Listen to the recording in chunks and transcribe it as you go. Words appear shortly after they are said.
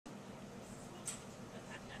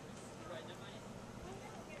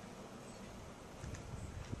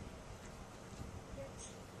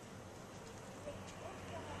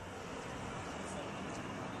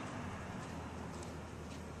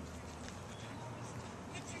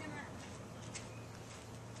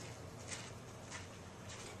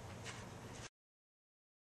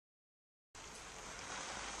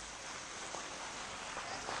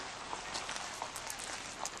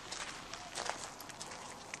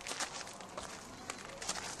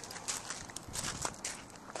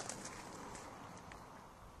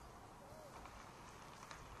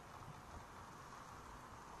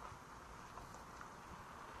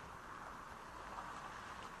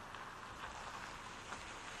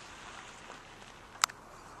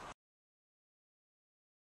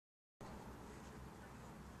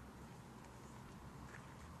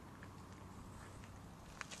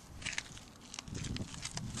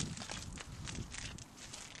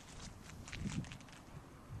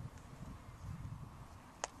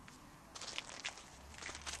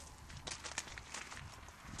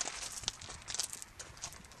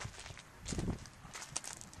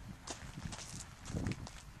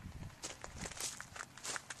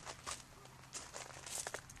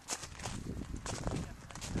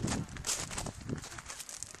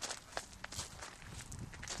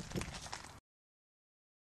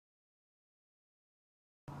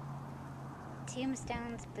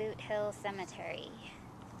Tombstone's Boot Hill Cemetery.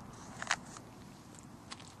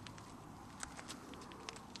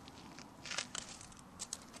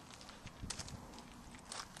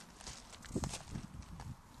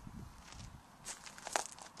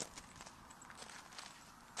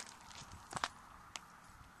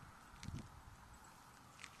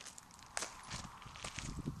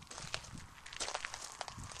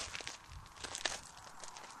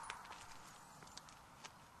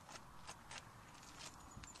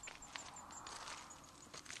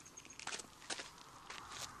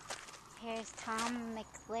 Here's Tom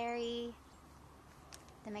McLary,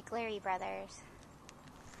 the McLary brothers.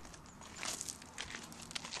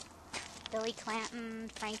 Billy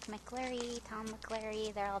Clanton, Frank McLary, Tom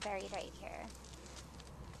McLary, they're all buried right here.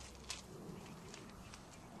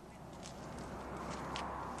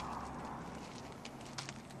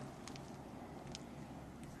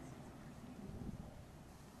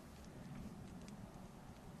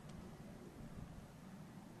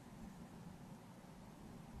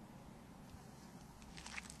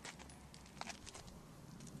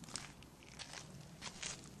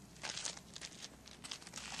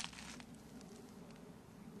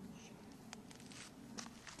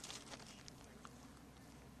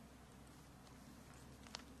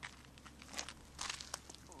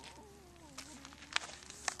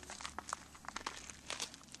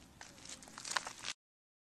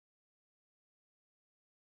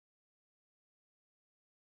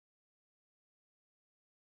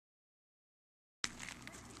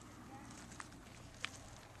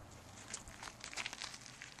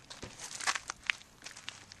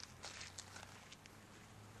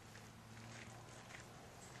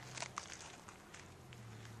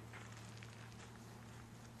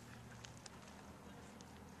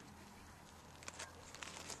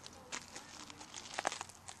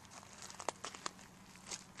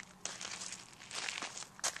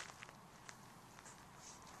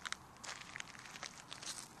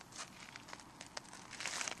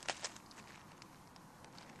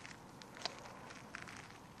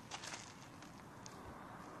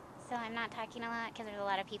 So I'm not talking a lot because there's a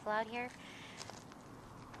lot of people out here.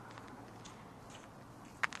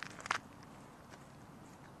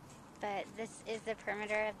 But this is the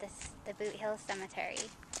perimeter of the Boot Hill Cemetery.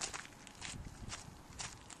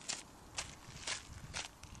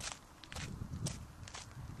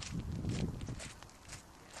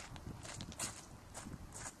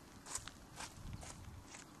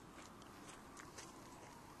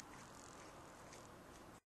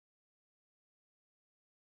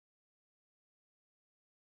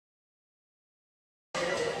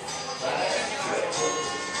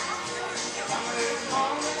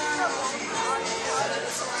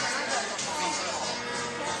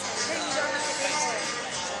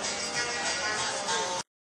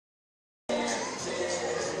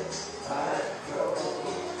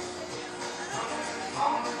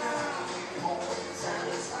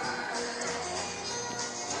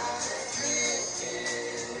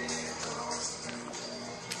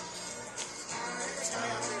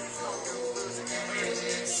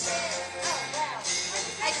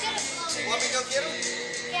 Want me to go get him?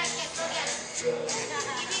 Yeah, go get him. You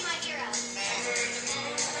be my hero.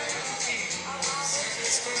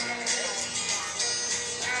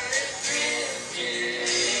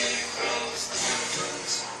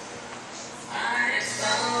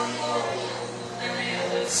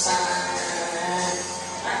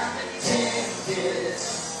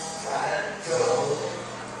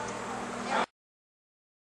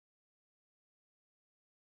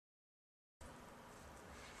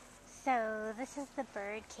 So this is the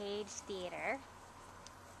Birdcage Theater.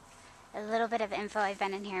 A little bit of info. I've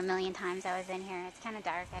been in here a million times. I was in here. It's kind of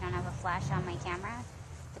dark. I don't have a flash on my camera.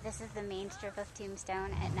 But this is the main strip of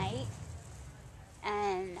Tombstone at night.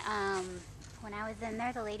 And when I was in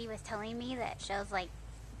there, the lady was telling me that shows like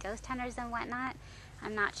Ghost Hunters and whatnot,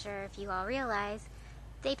 I'm not sure if you all realize,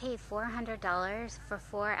 they pay $400 for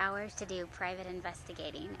 4 hours to do private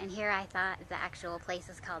investigating. And here I thought the actual place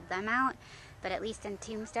is called Them Out. But at least in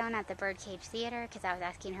Tombstone at the Birdcage Theater, because I was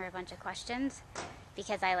asking her a bunch of questions,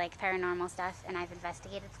 because I like paranormal stuff and I've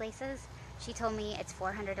investigated places, she told me it's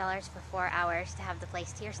 $400 for 4 hours to have the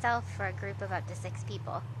place to yourself for a group of up to 6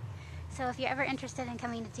 people. So if you're ever interested in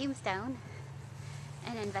coming to Tombstone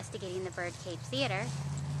and investigating the Birdcage Theater,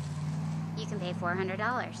 you can pay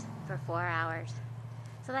 $400 for 4 hours.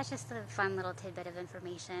 So that's just a fun little tidbit of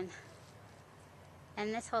information.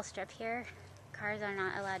 And this whole strip here, cars are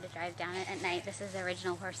not allowed to drive down it at night. This is the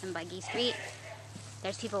original horse and buggy street.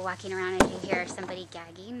 There's people walking around as you hear somebody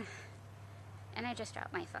gagging. And I just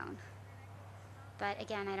dropped my phone. But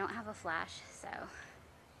again, I don't have a flash, so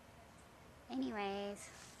Anyways.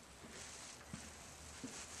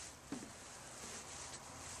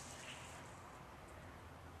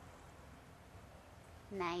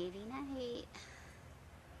 Nighty night.